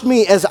watched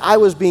me as I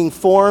was being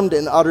formed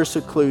in utter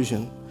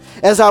seclusion,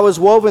 as I was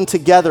woven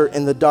together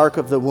in the dark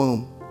of the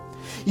womb.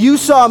 You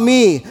saw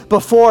me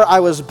before I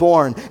was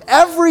born.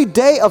 Every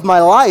day of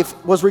my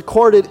life was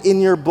recorded in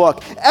your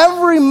book.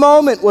 Every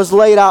moment was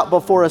laid out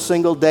before a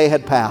single day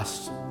had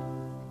passed.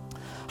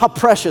 How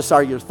precious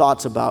are your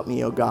thoughts about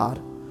me, O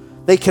God.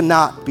 They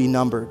cannot be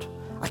numbered.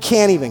 I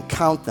can't even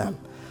count them.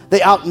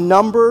 They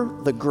outnumber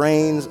the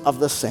grains of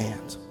the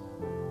sand.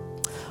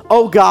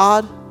 O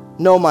God,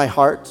 know my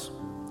heart.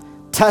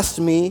 Test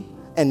me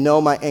and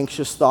know my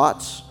anxious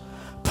thoughts.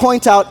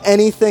 Point out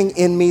anything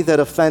in me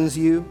that offends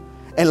you,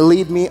 and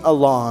lead me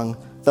along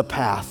the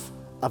path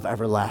of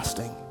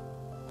everlasting.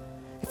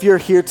 If you're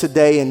here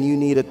today and you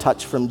need a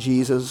touch from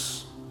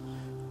Jesus,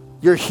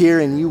 you're here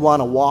and you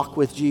want to walk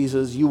with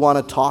Jesus, you want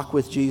to talk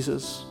with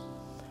Jesus.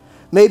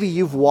 Maybe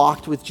you've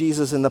walked with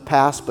Jesus in the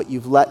past, but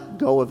you've let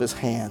go of his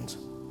hand,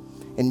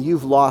 and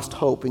you've lost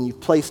hope, and you've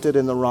placed it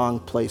in the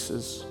wrong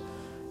places,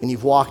 and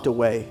you've walked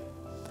away.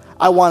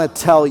 I want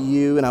to tell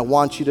you, and I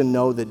want you to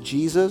know that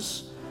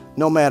Jesus,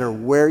 no matter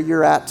where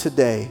you're at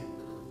today,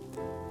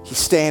 he's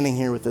standing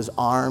here with his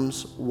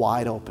arms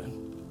wide open.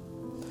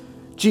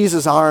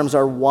 Jesus' arms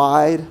are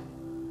wide,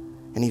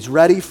 and he's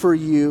ready for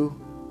you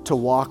to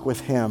walk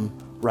with him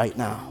right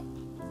now.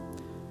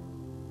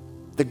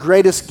 The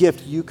greatest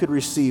gift you could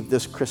receive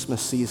this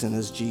Christmas season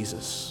is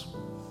Jesus.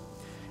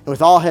 And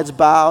with all heads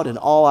bowed and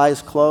all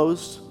eyes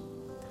closed,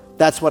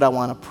 that's what I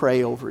want to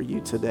pray over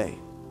you today.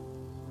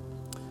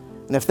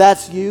 And if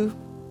that's you,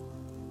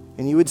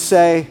 and you would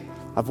say,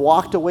 I've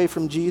walked away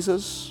from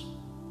Jesus,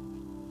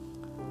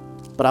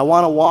 but I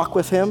want to walk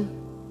with him,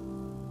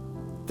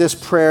 this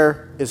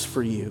prayer is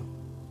for you.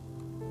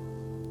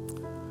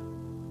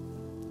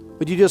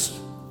 Would you just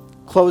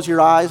close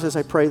your eyes as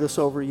I pray this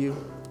over you?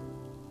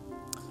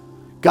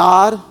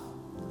 God,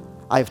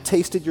 I have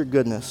tasted your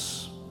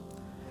goodness.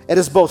 It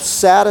has both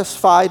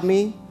satisfied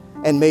me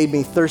and made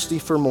me thirsty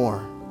for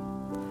more.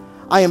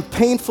 I am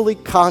painfully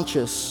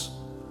conscious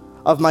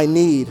of my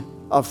need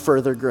of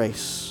further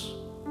grace.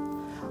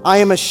 I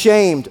am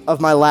ashamed of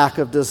my lack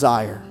of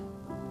desire.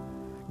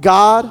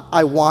 God,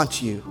 I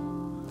want you.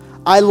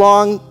 I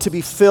long to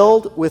be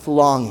filled with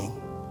longing.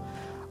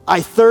 I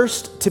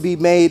thirst to be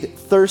made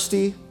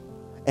thirsty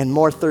and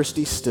more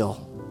thirsty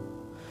still.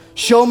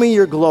 Show me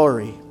your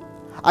glory.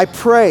 I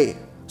pray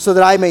so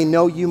that I may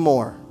know you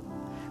more.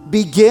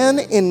 Begin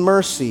in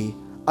mercy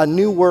a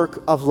new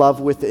work of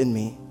love within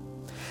me.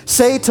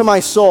 Say to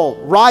my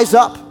soul, rise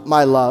up,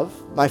 my love,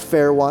 my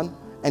fair one,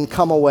 and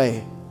come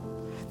away.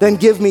 Then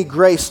give me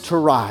grace to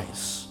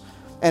rise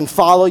and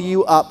follow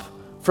you up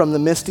from the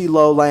misty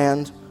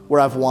lowland where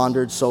I've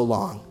wandered so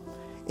long.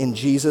 In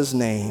Jesus'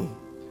 name,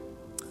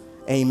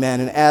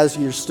 amen. And as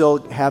you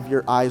still have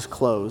your eyes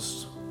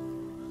closed,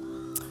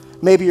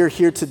 maybe you're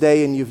here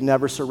today and you've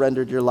never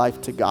surrendered your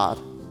life to God.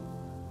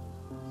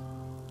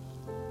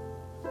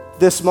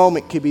 This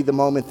moment could be the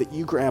moment that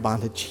you grab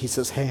onto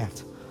Jesus'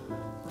 hand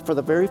for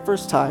the very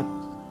first time.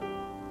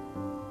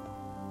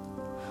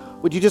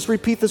 Would you just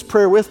repeat this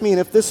prayer with me? And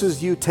if this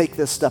is you, take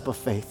this step of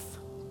faith.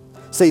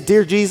 Say,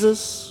 Dear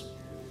Jesus,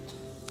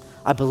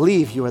 I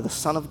believe you are the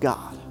Son of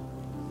God,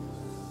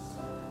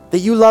 that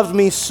you loved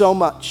me so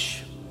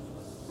much,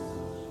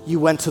 you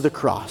went to the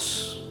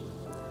cross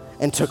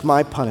and took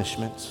my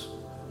punishment.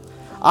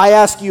 I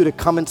ask you to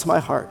come into my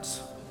heart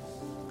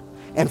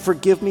and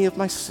forgive me of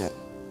my sin.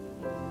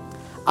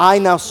 I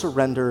now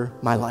surrender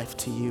my life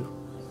to you.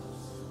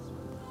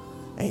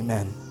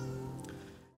 Amen.